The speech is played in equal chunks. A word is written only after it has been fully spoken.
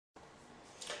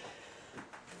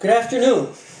Good afternoon.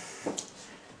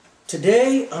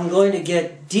 Today I'm going to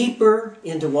get deeper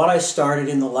into what I started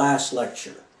in the last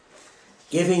lecture,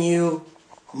 giving you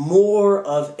more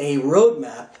of a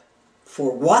roadmap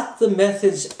for what the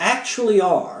methods actually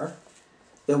are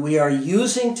that we are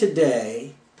using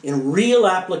today in real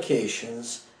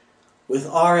applications with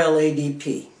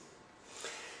RLADP.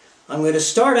 I'm going to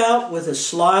start out with a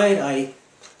slide I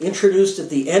introduced at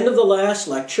the end of the last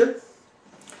lecture.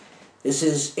 This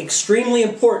is extremely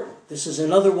important. This is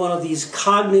another one of these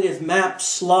cognitive map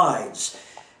slides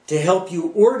to help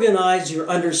you organize your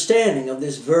understanding of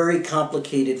this very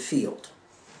complicated field.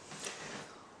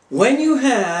 When you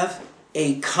have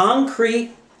a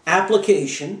concrete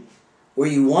application where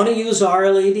you want to use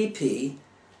RLADP,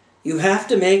 you have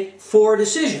to make 4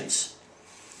 decisions.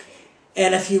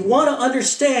 And if you want to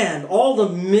understand all the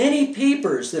many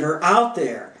papers that are out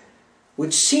there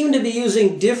which seem to be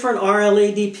using different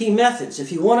RLADP methods,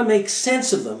 if you want to make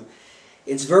sense of them,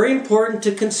 it's very important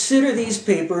to consider these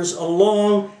papers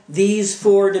along these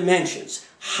 4 dimensions.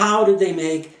 How did they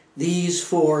make these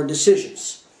 4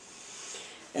 decisions?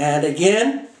 And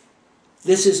again,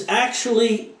 this is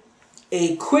actually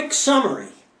a quick summary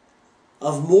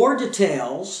of more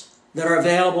details that are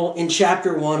available in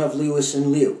Chapter 1 of Lewis and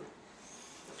Liu.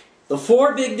 The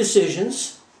 4 big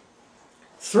decisions,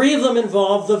 3 of them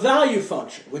involve the value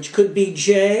function, which could be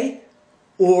J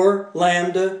or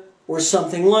lambda or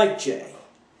something like J.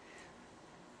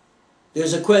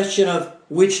 There's a question of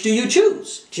which do you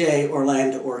choose, J or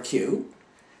lambda or Q.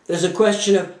 There's a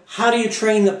question of how do you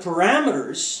train the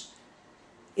parameters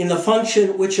in the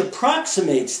function which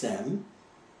approximates them.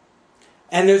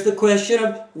 And there's the question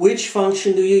of which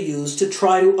function do you use to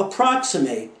try to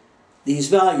approximate these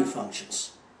value functions.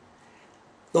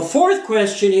 The 4th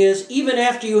question is, even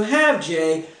after you have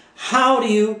J, how do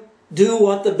you do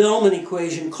what the Bellman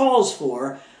equation calls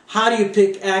for? How do you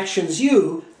pick actions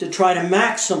U to try to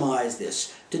maximize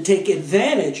this, to take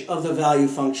advantage of the value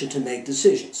function to make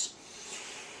decisions?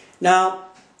 Now,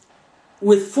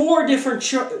 with 4 different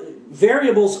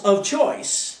variables of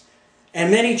choice,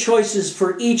 and many choices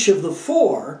for each of the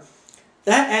 4,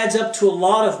 that adds up to a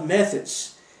lot of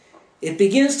methods. It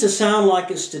begins to sound like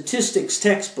a statistics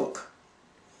textbook.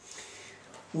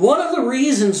 One of the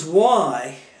reasons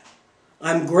why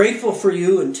I'm grateful for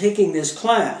you in taking this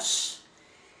class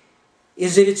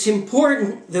is that it's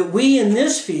important that we in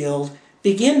this field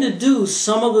begin to do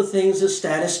some of the things that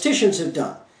statisticians have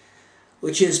done,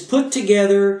 which is put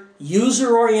together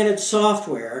user-oriented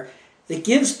software that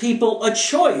gives people a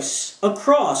choice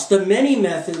across the many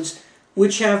methods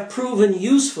which have proven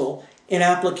useful in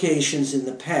applications in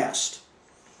the past.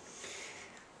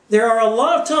 There are a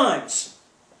lot of times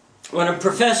when a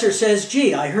professor says,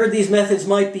 gee, I heard these methods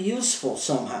might be useful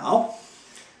somehow.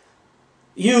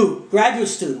 You, graduate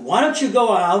student, why don't you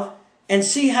go out and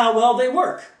see how well they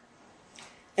work?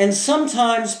 And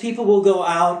sometimes people will go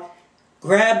out,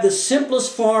 grab the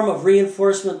simplest form of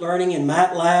reinforcement learning in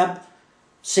MATLAB,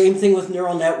 same thing with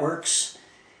neural networks,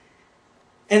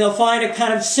 and they'll find a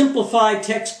kind of simplified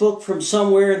textbook from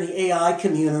somewhere in the AI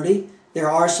community. There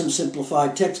are some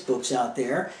simplified textbooks out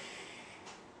there.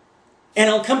 And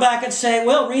I'll come back and say,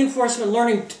 well, reinforcement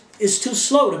learning is too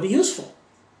slow to be useful.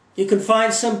 You can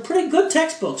find some pretty good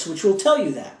textbooks which will tell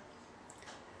you that.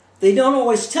 They don't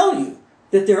always tell you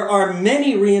that there are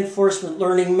many reinforcement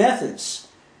learning methods.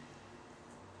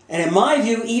 And in my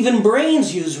view, even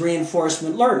brains use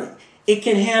reinforcement learning. It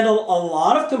can handle a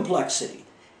lot of complexity,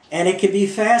 and it can be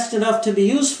fast enough to be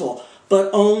useful, but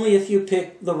only if you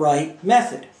pick the right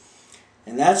method.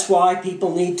 And that's why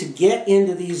people need to get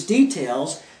into these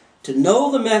details, to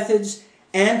know the methods,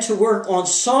 and to work on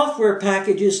software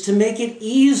packages to make it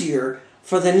easier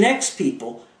for the next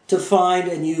people to find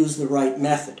and use the right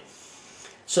method.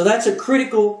 So that's a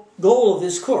critical goal of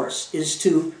this course, is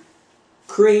to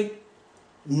create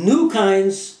new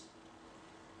kinds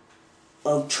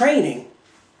of training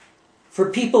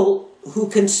for people who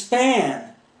can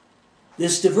span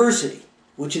this diversity,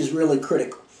 which is really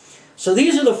critical. So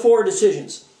these are the 4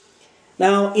 decisions.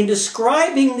 Now, in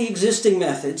describing the existing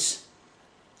methods,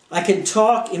 I can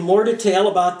talk in more detail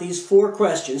about these 4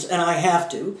 questions, and I have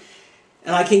to,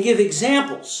 and I can give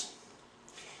examples.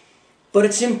 But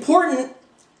it's important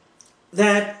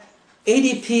that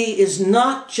ADP is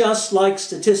not just like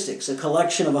statistics, a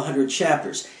collection of 100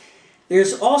 chapters.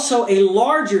 There's also a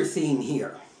larger theme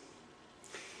here.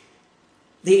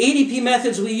 The ADP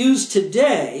methods we use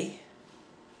today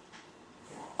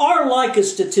are like a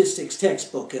statistics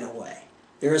textbook in a way.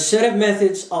 They're a set of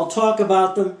methods. I'll talk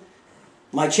about them.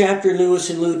 My chapter in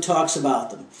Lewis and Liu talks about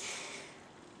them.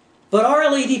 But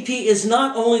RLADP is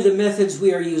not only the methods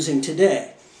we are using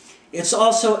today. It's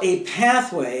also a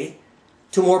pathway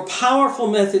to more powerful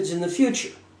methods in the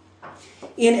future.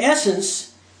 In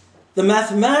essence, the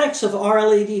mathematics of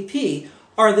RLADP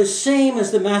are the same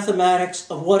as the mathematics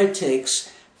of what it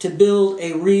takes to build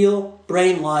a real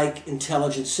brain-like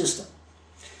intelligent system.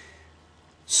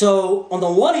 So, on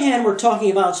the one hand, we're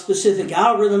talking about specific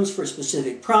algorithms for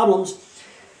specific problems,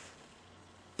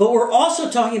 but we're also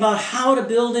talking about how to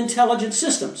build intelligent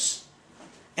systems.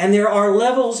 And there are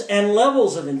levels and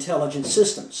levels of intelligent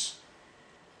systems.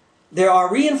 There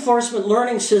are reinforcement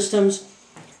learning systems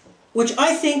which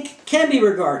I think can be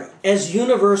regarded as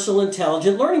universal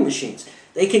intelligent learning machines.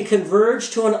 They can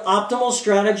converge to an optimal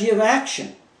strategy of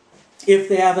action if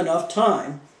they have enough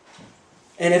time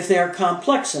and if they are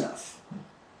complex enough.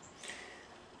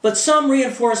 But some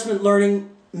reinforcement learning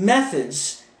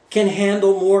methods can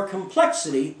handle more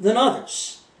complexity than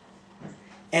others.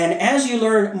 And as you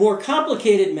learn more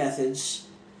complicated methods,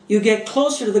 you get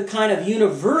closer to the kind of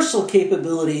universal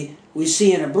capability we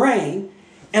see in a brain,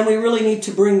 and we really need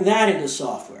to bring that into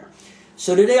software.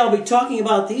 So today I'll be talking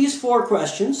about these 4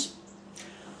 questions.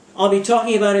 I'll be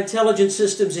talking about intelligent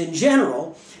systems in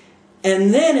general,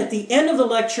 and then at the end of the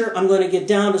lecture I'm going to get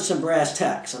down to some brass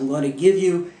tacks. I'm going to give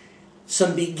you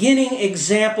some beginning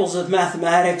examples of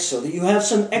mathematics so that you have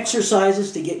some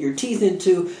exercises to get your teeth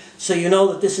into so you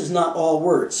know that this is not all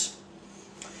words.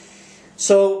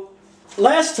 So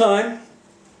last time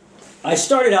I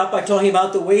started out by talking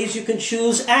about the ways you can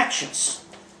choose actions.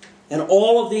 And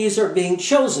all of these are being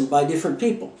chosen by different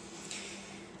people.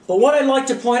 But what I'd like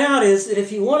to point out is that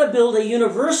if you want to build a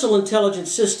universal intelligent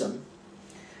system,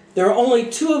 there are only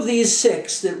 2 of these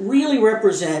 6 that really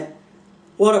represent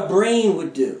what a brain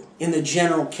would do in the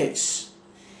general case.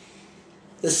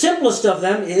 The simplest of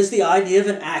them is the idea of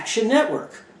an action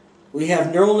network. We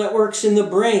have neural networks in the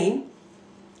brain.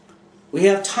 We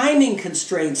have timing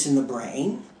constraints in the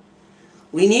brain.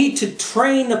 We need to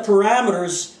train the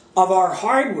parameters of our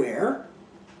hardware,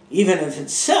 even if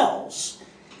it's cells,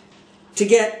 to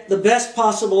get the best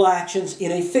possible actions in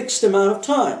a fixed amount of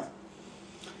time.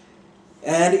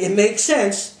 And it makes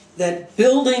sense that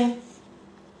building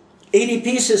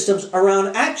ADP systems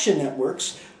around action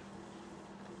networks,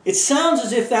 it sounds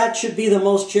as if that should be the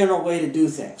most general way to do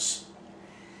things.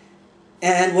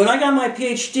 And when I got my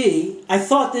PhD, I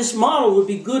thought this model would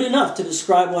be good enough to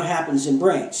describe what happens in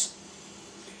brains.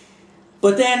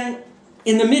 But then,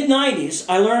 in the mid-90s,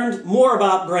 I learned more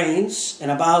about brains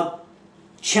and about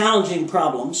challenging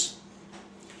problems.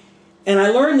 And I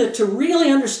learned that to really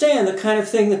understand the kind of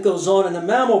thing that goes on in the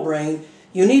mammal brain,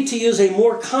 you need to use a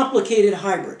more complicated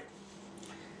hybrid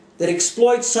that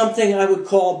exploits something I would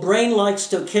call brain-like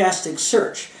stochastic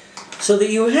search, so that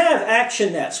you have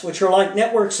action nets, which are like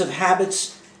networks of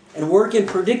habits and work in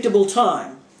predictable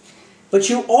time, but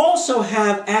you also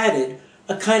have added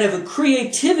a kind of a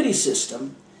creativity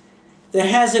system that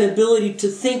has an ability to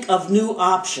think of new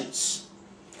options.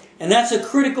 And that's a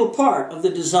critical part of the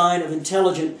design of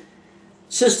intelligent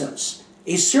systems,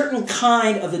 a certain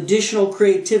kind of additional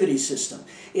creativity system.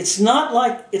 It's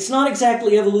not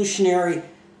exactly evolutionary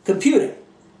computing,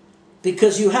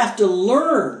 because you have to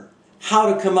learn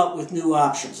how to come up with new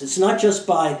options. It's not just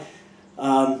by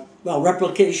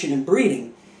replication and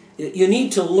breeding. You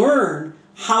need to learn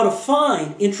how to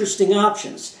find interesting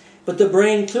options, but the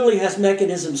brain clearly has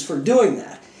mechanisms for doing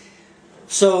that.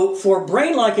 So for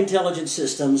brain-like intelligent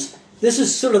systems, this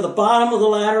is sort of the bottom of the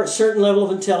ladder, a certain level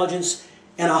of intelligence,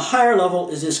 and a higher level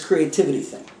is this creativity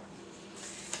thing.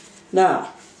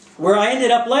 Now, where I ended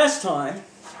up last time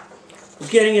was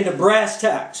getting into brass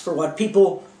tacks for what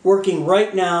people working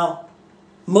right now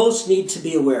most need to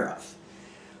be aware of.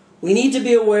 We need to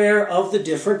be aware of the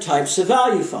different types of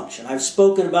value function. I've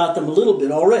spoken about them a little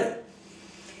bit already.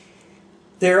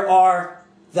 There are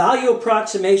value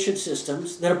approximation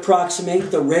systems that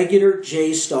approximate the regular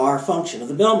J-star function of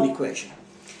the Bellman equation.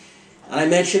 And I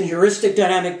mentioned heuristic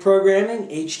dynamic programming,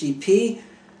 HDP,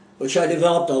 which I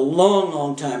developed a long,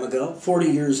 long time ago, 40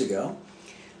 years ago.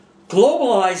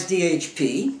 Globalized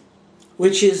DHP,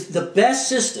 which is the best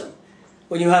system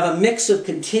when you have a mix of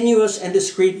continuous and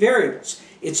discrete variables.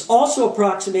 It's also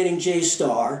approximating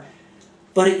J-star,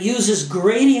 but it uses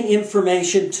gradient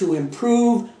information to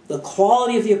improve the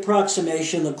quality of the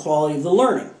approximation, the quality of the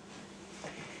learning.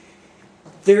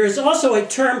 There is also a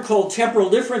term called temporal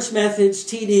difference methods,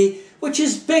 TD, which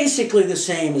is basically the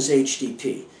same as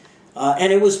HDP.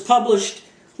 And it was published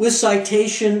with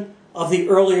citation of the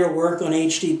earlier work on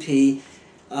HDP.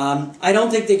 I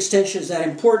don't think the extension is that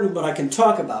important, but I can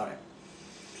talk about it.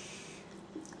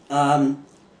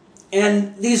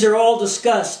 And these are all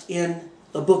discussed in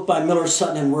a book by Miller,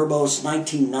 Sutton, and Werbos,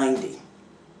 1990.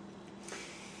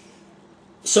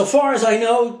 So far as I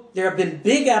know, there have been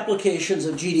big applications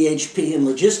of GDHP in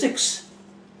logistics.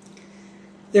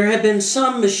 There have been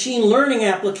some machine learning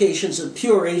applications of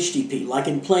pure HDP, like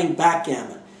in playing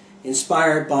backgammon,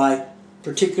 inspired by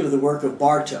particularly the work of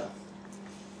Bartow.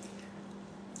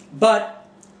 But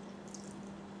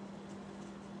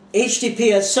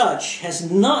HDP as such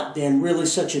has not been really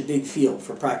such a big field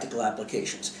for practical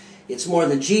applications. It's more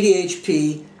the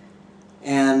GDHP,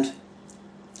 and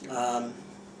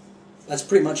that's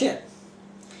pretty much it.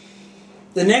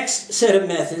 The next set of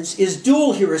methods is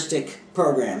dual heuristic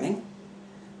programming.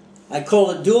 I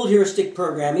call it dual heuristic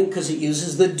programming because it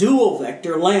uses the dual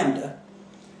vector lambda,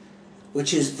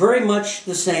 which is very much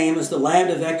the same as the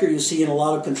lambda vector you see in a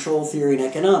lot of control theory and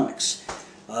economics.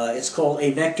 It's called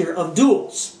a vector of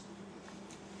duals.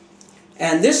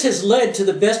 And this has led to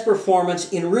the best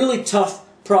performance in really tough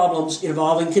problems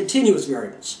involving continuous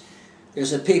variables.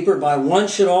 There's a paper by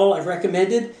Wunsch et al. I've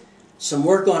recommended, some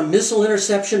work on missile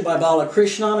interception by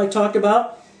Balakrishnan I talked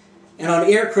about, and on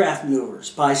aircraft maneuvers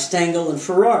by Stengel and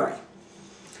Ferrari.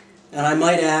 And I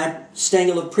might add,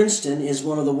 Stengel of Princeton is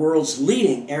one of the world's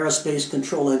leading aerospace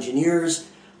control engineers.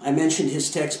 I mentioned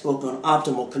his textbook on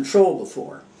optimal control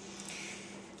before.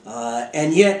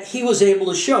 And yet he was able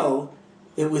to show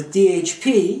that with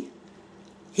DHP,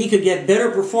 he could get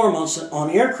better performance on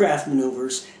aircraft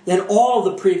maneuvers than all of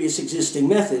the previous existing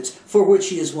methods, for which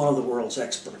he is one of the world's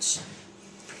experts.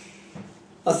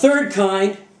 A third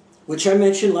kind, which I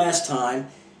mentioned last time,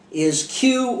 is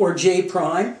Q or J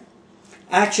prime,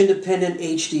 action-dependent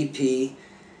HDP.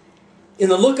 In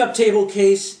the lookup table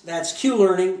case, that's Q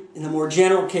learning. In the more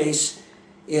general case,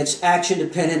 it's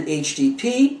action-dependent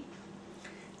HDP.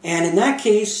 And in that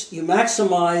case, you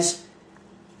maximize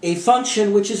a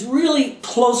function which is really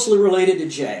closely related to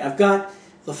J. I've got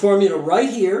the formula right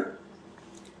here.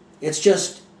 It's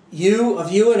just U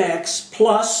of U and X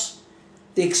plus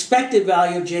the expected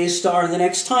value of J star in the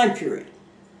next time period.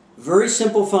 Very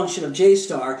simple function of J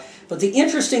star. But the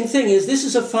interesting thing is this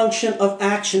is a function of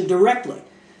action directly.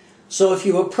 So if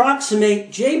you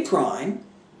approximate J prime,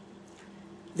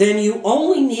 then you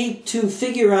only need to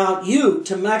figure out U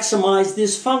to maximize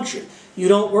this function. You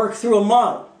don't work through a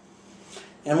model.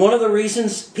 And one of the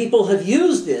reasons people have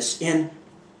used this in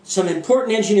some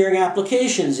important engineering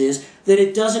applications is that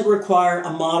it doesn't require a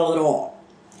model at all.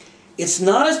 It's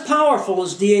not as powerful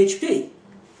as DHP.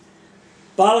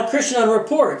 Balakrishnan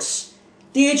reports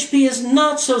DHP is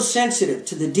not so sensitive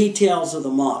to the details of the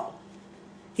model.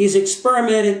 He's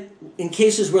experimented in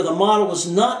cases where the model was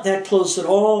not that close at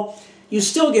all. You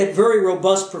still get very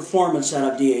robust performance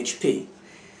out of DHP.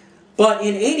 But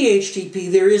in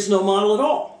ADHDP, there is no model at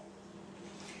all.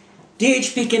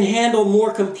 DHP can handle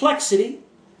more complexity,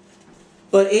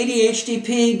 but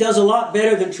ADHDP does a lot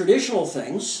better than traditional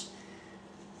things,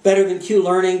 better than Q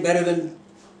learning, better than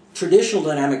traditional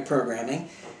dynamic programming.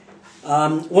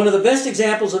 One of the best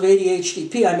examples of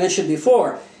ADHDP I mentioned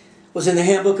before was in the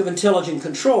Handbook of Intelligent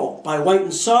Control by White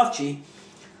and Sofji,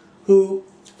 who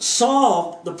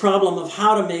solved the problem of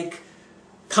how to make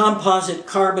composite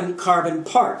carbon-carbon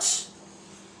parts.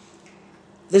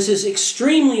 This is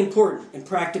extremely important in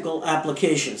practical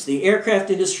applications. The aircraft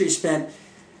industry spent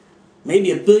maybe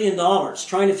 $1 billion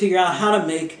trying to figure out how to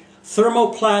make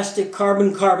thermoplastic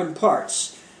carbon-carbon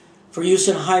parts for use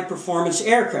in high-performance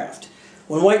aircraft.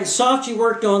 When White and Sofji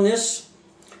worked on this,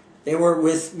 they were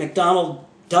with McDonnell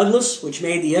Douglas, which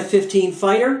made the F-15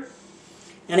 fighter,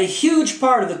 and a huge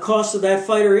part of the cost of that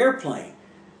fighter airplane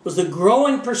was the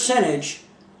growing percentage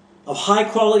of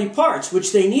high-quality parts,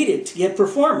 which they needed to get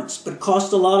performance, but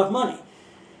cost a lot of money.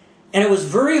 And it was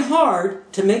very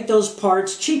hard to make those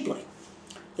parts cheaply.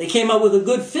 They came up with a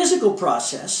good physical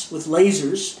process with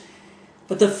lasers,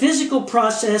 but the physical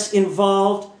process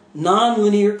involved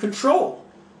nonlinear control.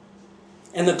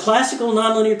 And the classical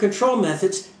nonlinear control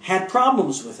methods had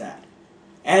problems with that,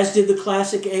 as did the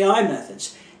classic AI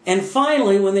methods. And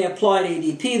finally, when they applied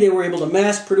ADP, they were able to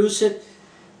mass produce it,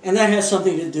 and that has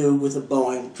something to do with the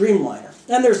Boeing Dreamliner.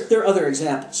 And there are other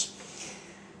examples.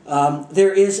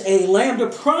 There is a lambda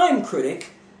prime critic,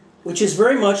 which is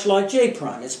very much like J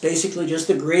prime. It's basically just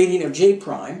the gradient of J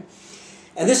prime.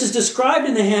 And this is described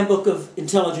in the Handbook of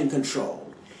Intelligent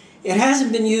Control. It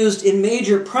hasn't been used in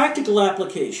major practical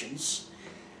applications,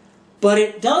 but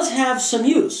it does have some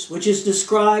use, which is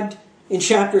described in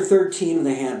Chapter 13 of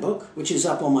the Handbook, which is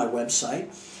up on my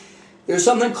website. There's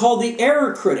something called the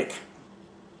error critic,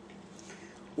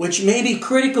 which may be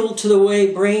critical to the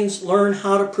way brains learn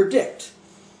how to predict.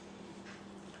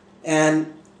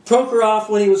 And Prokhorov,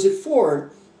 when he was at Ford,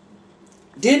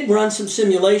 did run some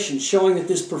simulations showing that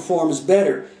this performs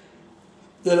better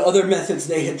than other methods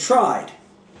they had tried.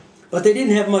 But they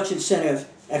didn't have much incentive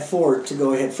at Ford to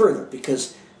go ahead further,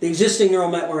 because the existing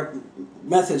neural network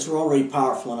methods were already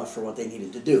powerful enough for what they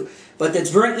needed to do. But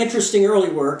it's very interesting early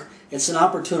work. It's an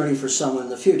opportunity for someone in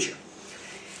the future.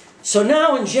 So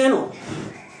now, in general,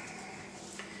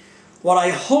 what I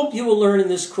hope you will learn in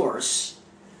this course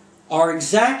are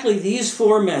exactly these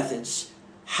 4 methods,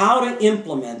 how to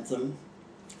implement them,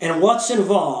 and what's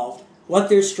involved, what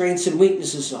their strengths and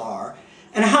weaknesses are,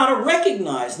 and how to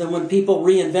recognize them when people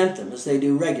reinvent them, as they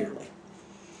do regularly.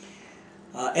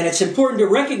 And it's important to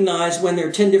recognize when there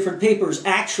are 10 different papers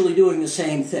actually doing the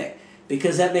same thing,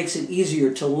 because that makes it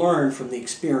easier to learn from the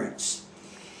experience.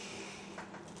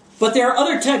 But there are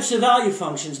other types of value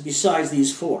functions besides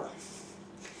these 4.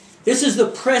 This is the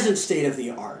present state of the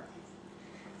art.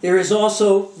 There is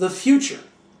also the future.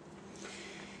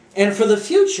 And for the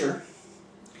future,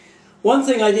 one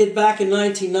thing I did back in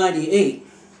 1998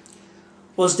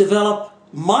 was develop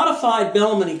modified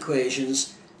Bellman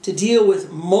equations to deal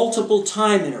with multiple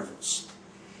time intervals.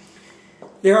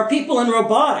 There are people in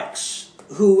robotics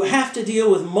who have to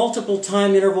deal with multiple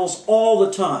time intervals all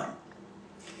the time.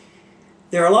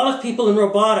 There are a lot of people in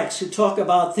robotics who talk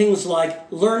about things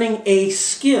like learning a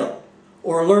skill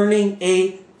or learning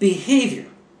a behavior.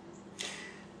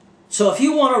 So if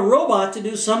you want a robot to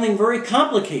do something very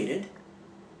complicated,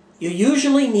 you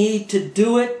usually need to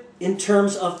do it in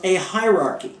terms of a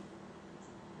hierarchy.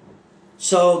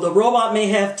 So the robot may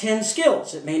have 10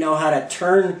 skills. It may know how to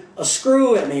turn a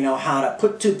screw. It may know how to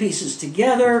put 2 pieces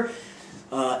together.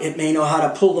 It may know how to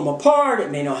pull them apart.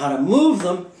 It may know how to move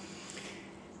them.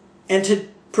 And to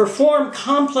perform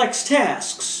complex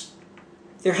tasks,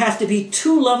 there have to be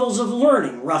 2 levels of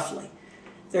learning, roughly.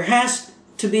 There has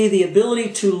to be the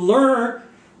ability to learn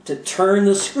to turn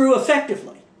the screw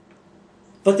effectively.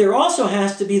 But there also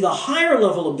has to be the higher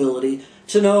level ability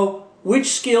to know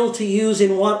which skill to use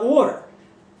in what order.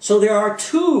 So there are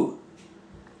 2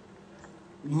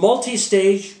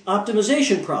 multi-stage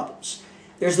optimization problems.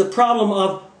 There's the problem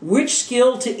of which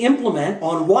skill to implement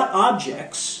on what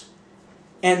objects,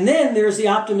 and then there's the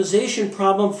optimization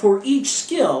problem for each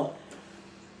skill,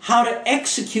 how to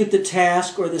execute the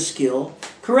task or the skill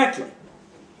correctly.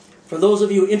 For those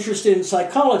of you interested in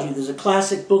psychology, there's a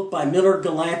classic book by Miller,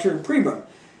 Galanter, and Pribram,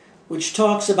 which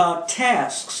talks about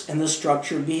tasks and the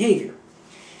structure of behavior.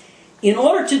 In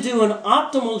order to do an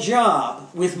optimal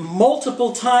job with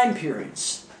multiple time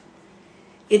periods,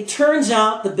 it turns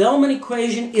out the Bellman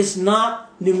equation is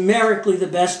not numerically the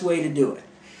best way to do it.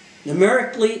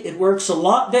 Numerically, it works a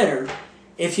lot better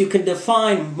if you can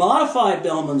define modified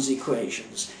Bellman's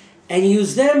equations and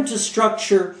use them to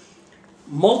structure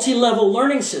multi-level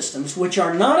learning systems, which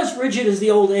are not as rigid as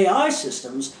the old AI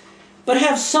systems, but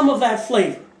have some of that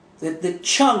flavor, that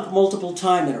chunk multiple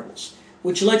time intervals,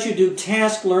 which let you do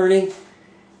task learning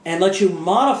and let you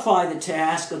modify the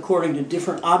task according to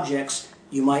different objects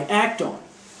you might act on.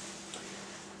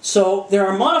 So there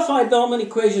are modified Bellman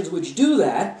equations which do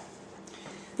that.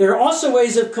 There are also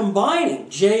ways of combining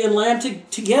J and lambda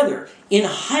together in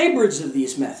hybrids of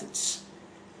these methods,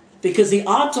 because the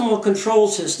optimal control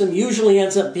system usually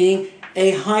ends up being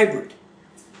a hybrid.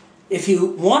 If you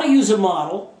want to use a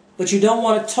model, but you don't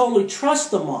want to totally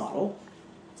trust the model,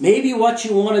 maybe what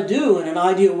you want to do in an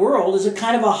ideal world is a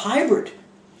kind of a hybrid.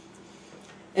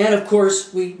 And of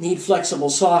course, we need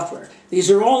flexible software. These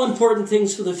are all important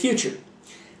things for the future.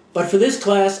 But for this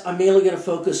class, I'm mainly going to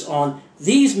focus on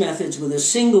these methods with a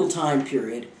single time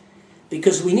period,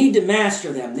 because we need to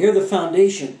master them. They're the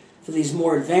foundation for these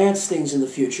more advanced things in the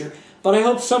future. But I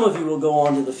hope some of you will go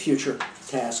on to the future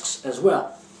tasks as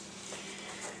well.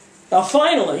 Now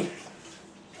finally,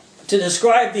 to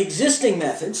describe the existing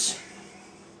methods,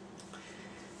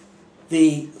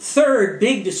 the third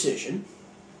big decision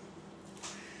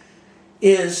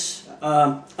is,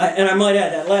 and I might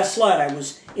add, that last slide I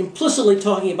was implicitly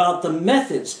talking about the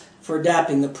methods for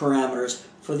adapting the parameters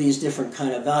for these different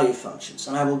kind of value functions.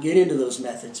 And I will get into those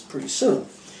methods pretty soon.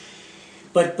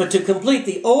 But to complete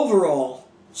the overall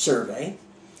survey,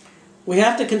 we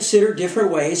have to consider different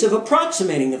ways of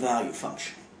approximating the value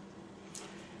function.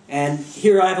 And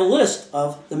here I have a list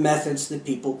of the methods that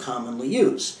people commonly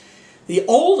use. The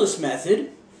oldest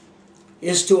method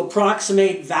is to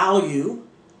approximate value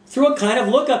through a kind of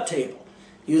lookup table.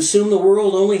 You assume the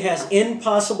world only has n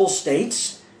possible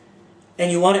states,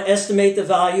 and you want to estimate the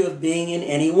value of being in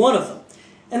any one of them.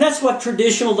 And that's what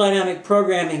traditional dynamic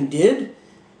programming did.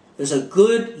 There's a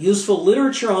good, useful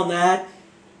literature on that.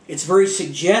 It's very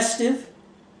suggestive.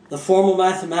 The formal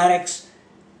mathematics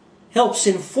helps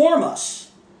inform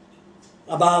us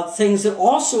about things that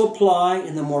also apply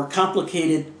in the more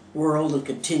complicated world of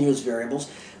continuous variables,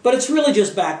 but it's really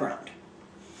just background.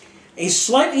 A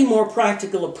slightly more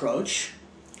practical approach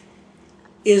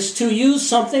is to use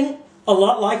something a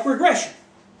lot like regression.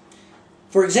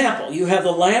 For example, you have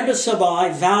the lambda sub I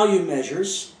value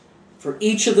measures for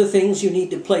each of the things you need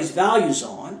to place values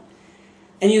on,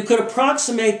 and you could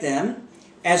approximate them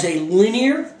as a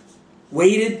linear,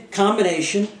 weighted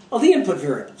combination of the input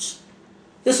variables.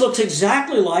 This looks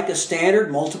exactly like a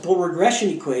standard multiple regression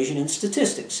equation in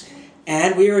statistics,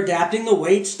 and we are adapting the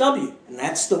weights W, and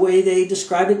that's the way they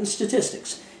describe it in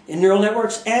statistics. In neural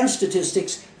networks and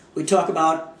statistics, we talk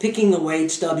about picking the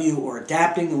weights W or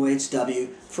adapting the weights W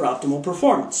for optimal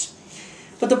performance.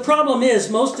 But the problem is,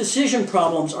 most decision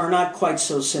problems are not quite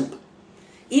so simple.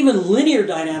 Even linear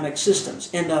dynamic systems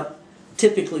end up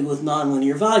typically with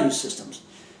nonlinear value systems.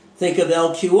 Think of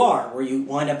LQR, where you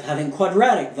wind up having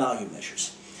quadratic value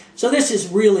measures. So this is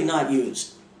really not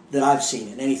used, that I've seen,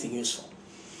 in anything useful.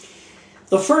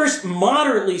 The first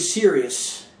moderately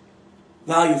serious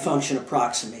value function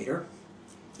approximator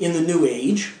in the new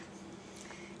age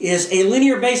is a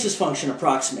linear basis function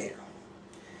approximator.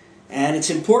 And it's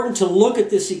important to look at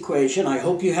this equation, I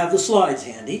hope you have the slides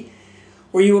handy,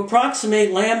 where you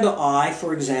approximate lambda I,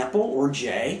 for example, or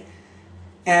j,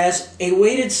 as a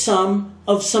weighted sum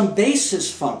of some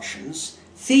basis functions,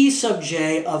 phi sub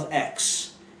j of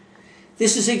x.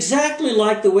 This is exactly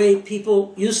like the way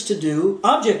people used to do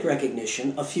object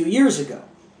recognition a few years ago.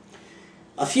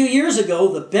 A few years ago,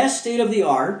 the best state of the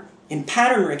art in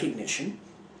pattern recognition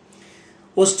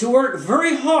was to work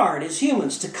very hard as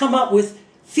humans to come up with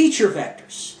feature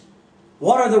vectors.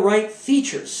 What are the right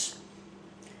features?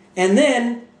 And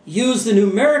then use the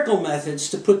numerical methods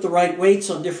to put the right weights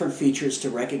on different features to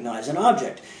recognize an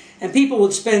object. And people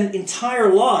would spend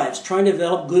entire lives trying to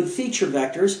develop good feature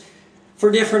vectors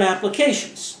for different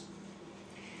applications.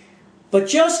 But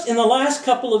just in the last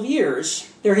couple of years,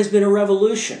 there has been a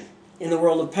revolution in the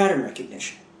world of pattern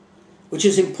recognition, which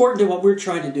is important to what we're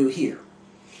trying to do here.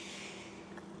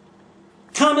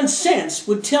 Common sense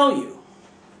would tell you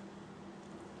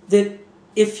that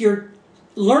if your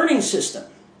learning system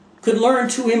could learn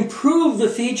to improve the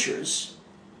features,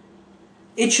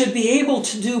 it should be able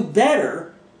to do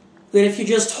better than if you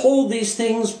just hold these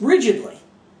things rigidly.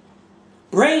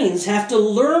 Brains have to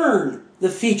learn the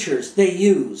features they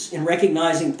use in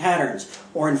recognizing patterns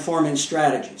or informing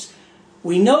strategies.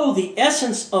 We know the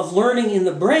essence of learning in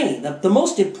the brain, the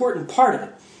most important part of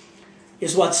it,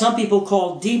 is what some people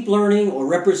call deep learning or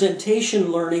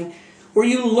representation learning, where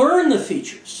you learn the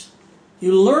features.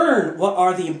 You learn what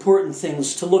are the important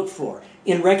things to look for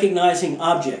in recognizing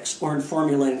objects or in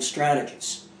formulating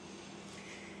strategies.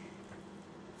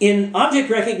 In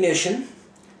object recognition,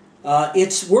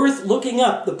 it's worth looking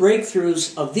up the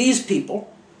breakthroughs of these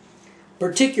people,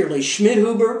 particularly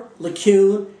Schmidhuber,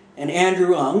 LeCun, and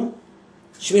Andrew Ng.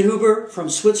 Schmidhuber from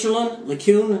Switzerland,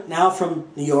 LeCun now from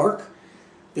New York,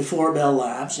 before Bell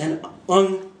Labs, and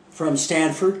Ng from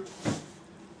Stanford.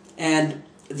 And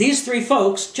these three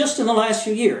folks, just in the last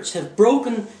few years, have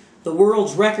broken the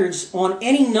world's records on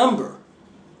any number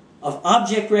of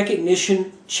object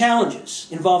recognition challenges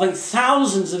involving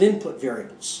thousands of input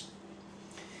variables.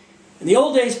 In the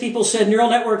old days, people said neural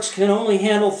networks can only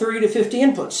handle 30 to 50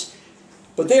 inputs,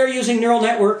 but they are using neural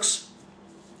networks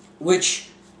which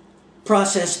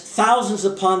process thousands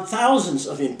upon thousands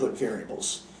of input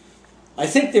variables. I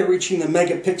think they're reaching the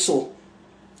megapixel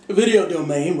video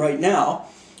domain right now,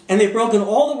 and they've broken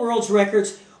all the world's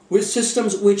records with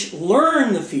systems which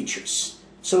learn the features.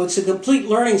 So it's a complete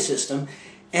learning system,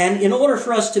 and in order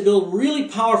for us to build really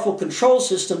powerful control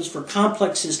systems for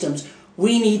complex systems,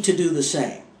 we need to do the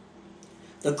same.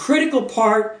 The critical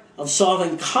part of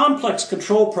solving complex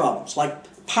control problems,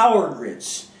 like power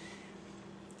grids,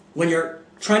 when you're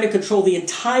trying to control the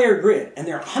entire grid, and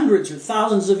there are hundreds or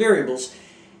thousands of variables,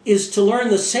 is to learn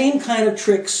the same kind of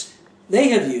tricks they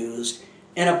have used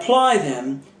and apply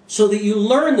them so that you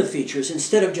learn the features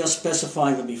instead of just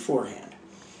specifying them beforehand.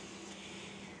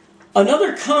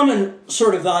 Another common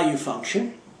sort of value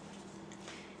function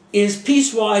is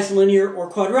piecewise linear or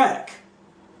quadratic.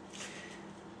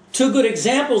 Two good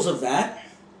examples of that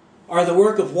are the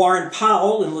work of Warren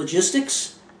Powell in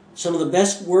logistics, some of the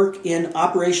best work in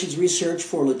operations research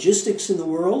for logistics in the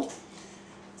world,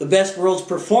 the best world's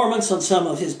performance on some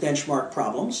of his benchmark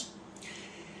problems.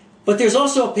 But there's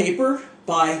also a paper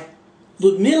by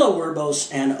Ludmila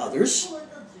Werbos and others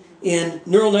in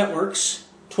Neural Networks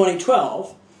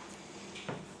 2012.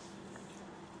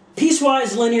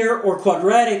 Piecewise linear or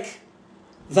quadratic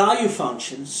value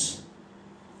functions,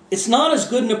 it's not as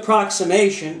good an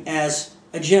approximation as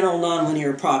a general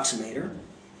nonlinear approximator,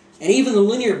 and even the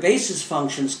linear basis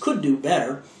functions could do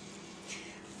better,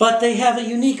 but they have a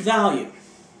unique value.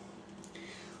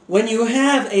 When you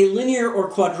have a linear or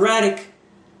quadratic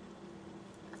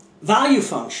value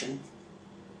function,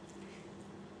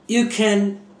 you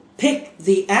can pick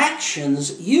the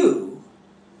actions U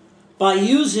by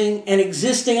using an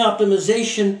existing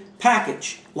optimization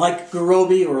package, like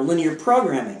Gurobi or a linear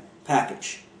programming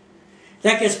package.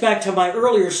 That gets back to my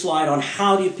earlier slide on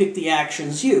how do you pick the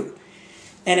actions U.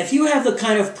 And if you have the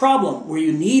kind of problem where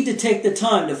you need to take the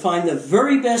time to find the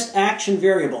very best action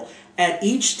variable at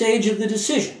each stage of the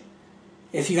decision,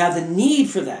 if you have the need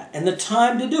for that and the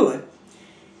time to do it,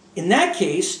 in that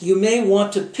case, you may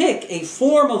want to pick a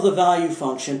form of the value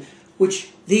function which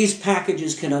these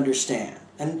packages can understand.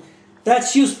 And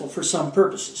that's useful for some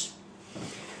purposes.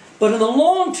 But in the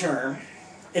long term,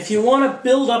 if you want to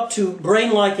build up to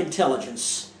brain-like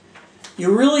intelligence,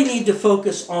 you really need to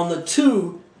focus on the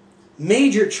two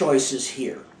major choices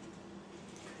here.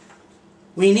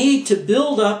 We need to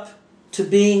build up to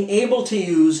being able to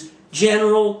use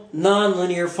general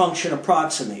nonlinear function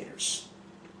approximators.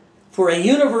 For a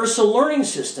universal learning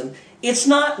system, it's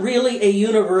not really a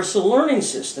universal learning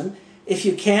system if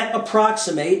you can't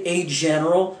approximate a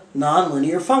general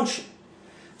nonlinear function.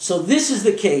 So this is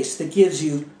the case that gives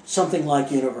you something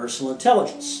like universal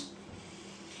intelligence.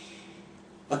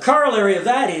 A corollary of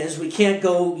that is we can't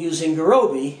go using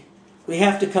Gurobi. We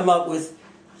have to come up with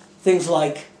things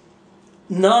like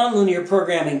nonlinear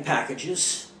programming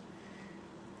packages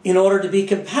in order to be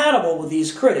compatible with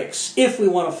these critics if we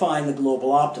want to find the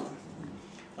global optimum.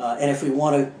 And if we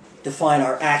want to define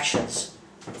our actions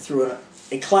through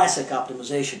a classic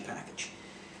optimization package.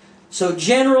 So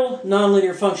general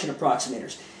nonlinear function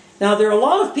approximators. Now there are a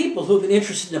lot of people who have been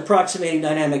interested in approximating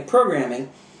dynamic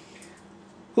programming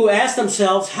who ask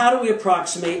themselves, how do we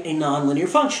approximate a nonlinear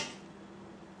function?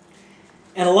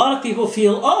 And a lot of people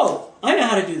feel, oh, I know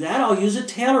how to do that. I'll use a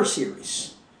Taylor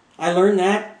series. I learned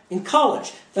that in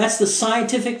college. That's the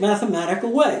scientific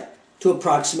mathematical way to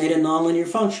approximate a nonlinear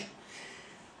function.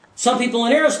 Some people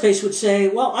in aerospace would say,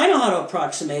 well, I know how to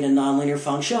approximate a nonlinear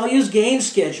function. I'll use gain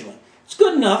scheduling. It's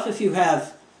good enough if you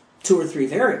have 2 or 3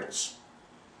 variables.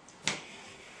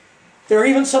 There are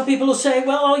even some people who say,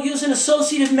 well, I'll use an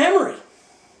associative memory.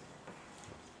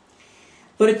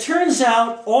 But it turns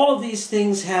out all of these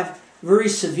things have very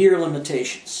severe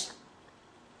limitations.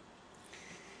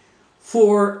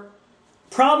 For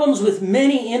problems with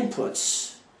many inputs,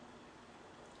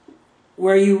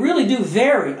 where you really do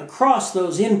vary across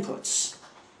those inputs,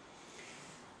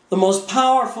 the most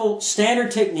powerful standard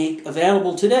technique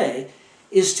available today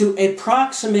is to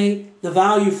approximate the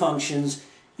value functions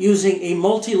using a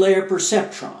multi-layer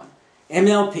perceptron,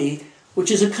 MLP,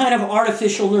 which is a kind of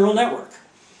artificial neural network.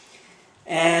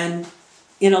 And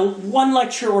in one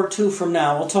lecture or two from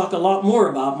now, we'll talk a lot more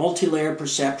about multi-layer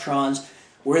perceptrons,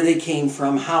 where they came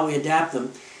from, how we adapt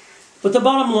them. But the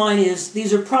bottom line is,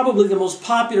 these are probably the most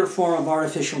popular form of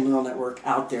artificial neural network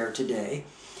out there today.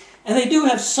 And they do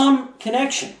have some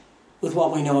connection with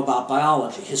what we know about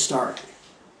biology historically.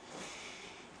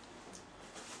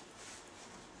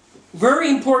 Very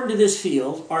important to this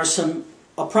field are some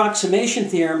approximation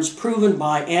theorems proven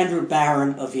by Andrew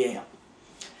Barron of Yale.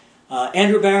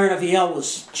 Andrew Barron of Yale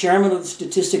was chairman of the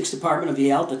statistics department of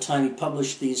Yale at the time he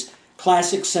published these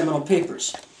classic seminal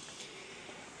papers.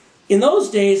 In those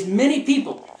days, many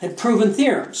people had proven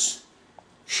theorems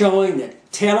showing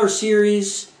that Taylor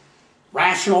series,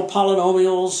 rational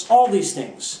polynomials, all these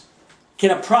things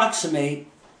can approximate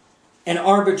an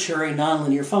arbitrary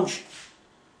nonlinear function.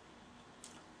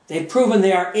 They've proven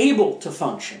they are able to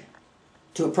function,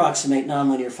 to approximate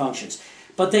nonlinear functions.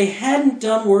 But they hadn't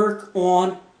done work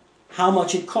on how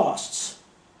much it costs.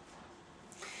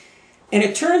 And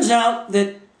it turns out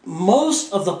that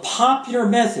most of the popular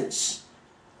methods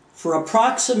for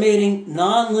approximating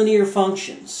nonlinear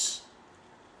functions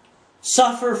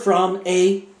suffer from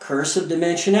a curse of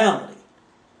dimensionality.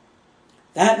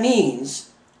 That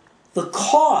means the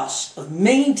cost of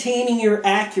maintaining your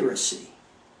accuracy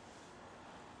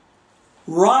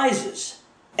rises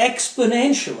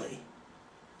exponentially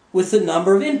with the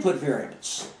number of input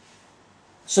variables.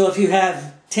 So if you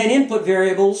have 10 input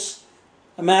variables,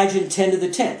 imagine 10 to the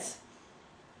 10th.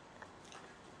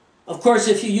 Of course,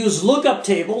 if you use lookup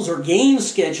tables or gain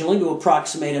scheduling to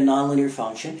approximate a nonlinear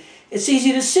function, it's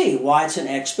easy to see why it's an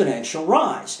exponential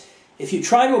rise. If you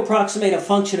try to approximate a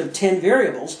function of 10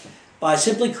 variables by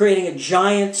simply creating a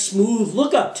giant smooth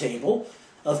lookup table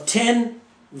of 10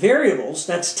 variables,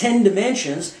 that's 10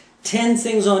 dimensions, 10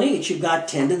 things on each, you've got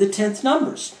 10 to the 10th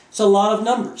numbers. It's a lot of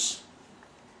numbers.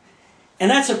 And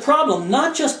that's a problem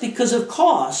not just because of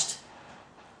cost,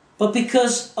 but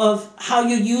because of how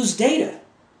you use data.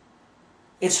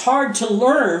 It's hard to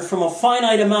learn from a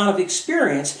finite amount of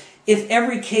experience if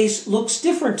every case looks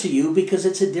different to you because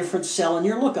it's a different cell in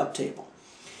your lookup table.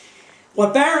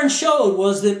 What Barron showed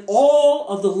was that all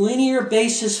of the linear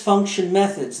basis function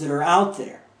methods that are out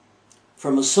there,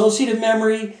 from associative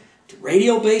memory to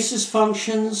radial basis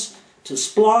functions to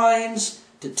splines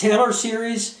to Taylor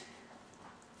series,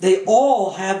 they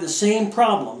all have the same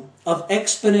problem of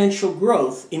exponential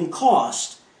growth in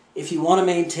cost if you want to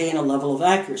maintain a level of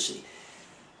accuracy.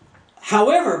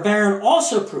 However, Barron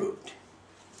also proved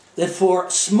that for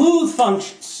smooth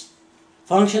functions,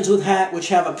 functions which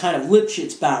have a kind of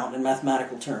Lipschitz bound in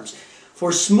mathematical terms,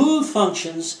 for smooth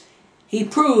functions, he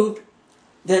proved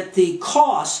that the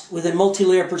cost with a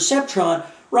multilayer perceptron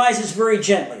rises very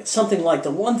gently. It's something like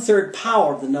the 1/3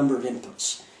 power of the number of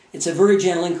inputs. It's a very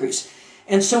gentle increase.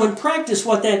 And so in practice,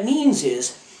 what that means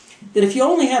is that if you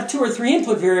only have 2 or 3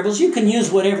 input variables, you can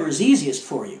use whatever is easiest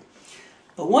for you.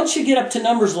 But once you get up to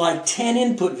numbers like 10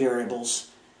 input variables,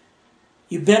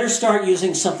 you better start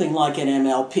using something like an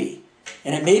MLP.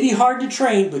 And it may be hard to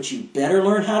train, but you better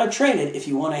learn how to train it if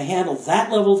you want to handle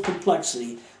that level of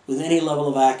complexity with any level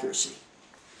of accuracy.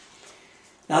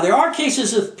 Now, there are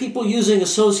cases of people using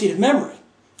associative memory,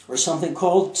 or something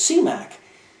called CMAC.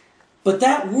 But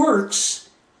that works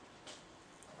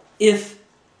if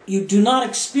you do not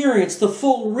experience the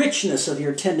full richness of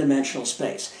your 10-dimensional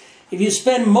space. If you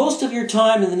spend most of your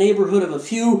time in the neighborhood of a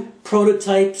few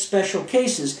prototype special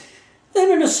cases,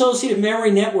 then an associative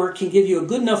memory network can give you a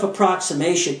good enough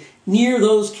approximation near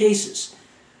those cases.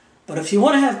 But if you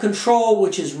want to have control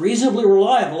which is reasonably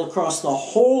reliable across the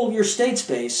whole of your state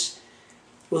space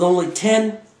with only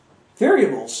 10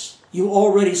 variables, you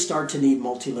already start to need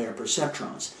multilayer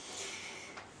perceptrons.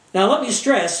 Now let me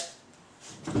stress,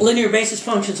 linear basis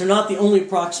functions are not the only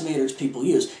approximators people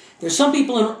use. There's some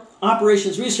people in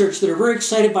operations research that are very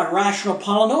excited by rational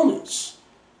polynomials.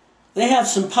 They have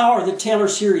some power that Taylor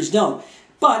series don't.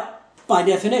 But, by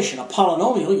definition, a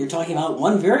polynomial, you're talking about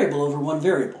one variable over one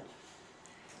variable.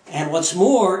 And what's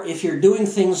more, if you're doing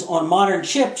things on modern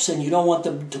chips and you don't want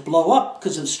them to blow up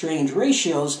because of strange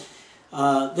ratios, there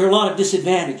are a lot of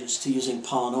disadvantages to using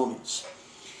polynomials.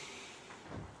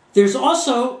 There's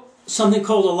also something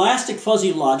called elastic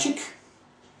fuzzy logic,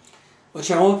 which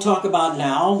I won't talk about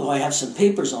now, though I have some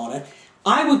papers on it.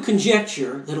 I would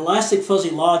conjecture that elastic fuzzy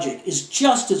logic is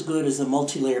just as good as the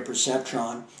multilayer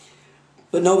perceptron,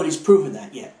 but nobody's proven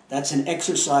that yet. That's an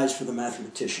exercise for the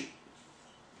mathematician.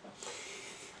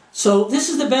 So this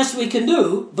is the best we can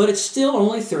do, but it's still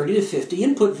only 30 to 50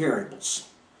 input variables.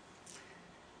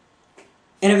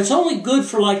 And if it's only good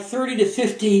for like 30 to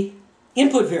 50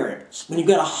 input variables, when you've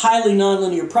got a highly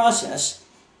nonlinear process,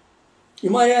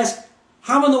 you might ask,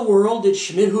 how in the world did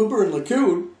Schmidt, Huber, and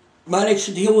LeCun manage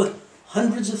to deal with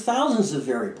hundreds of thousands of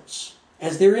variables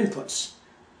as their inputs?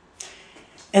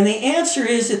 And the answer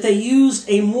is that they used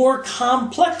a more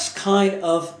complex kind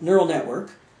of neural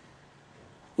network,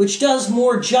 which does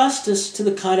more justice to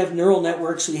the kind of neural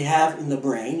networks we have in the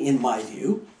brain, in my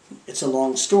view. It's a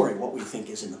long story, what we think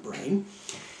is in the brain.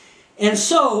 And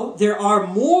so there are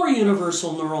more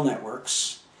universal neural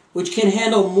networks which can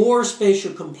handle more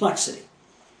spatial complexity.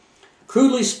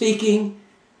 Crudely speaking,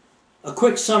 a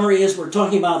quick summary is we're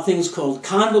talking about things called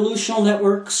convolutional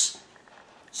networks,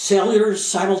 cellular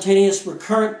simultaneous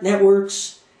recurrent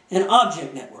networks, and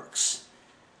object networks.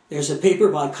 There's a paper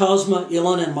by Kozma,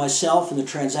 Ilan, and myself in the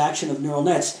Transaction of Neural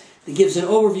Nets that gives an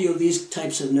overview of these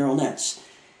types of neural nets.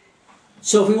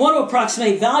 So if we want to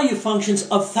approximate value functions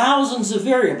of thousands of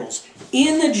variables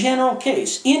in the general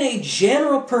case, in a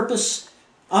general purpose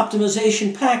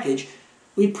optimization package,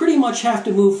 we pretty much have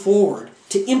to move forward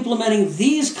to implementing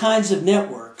these kinds of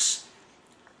networks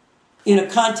in a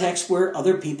context where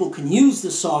other people can use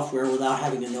the software without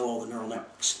having to know all the neural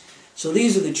networks. So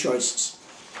these are the choices.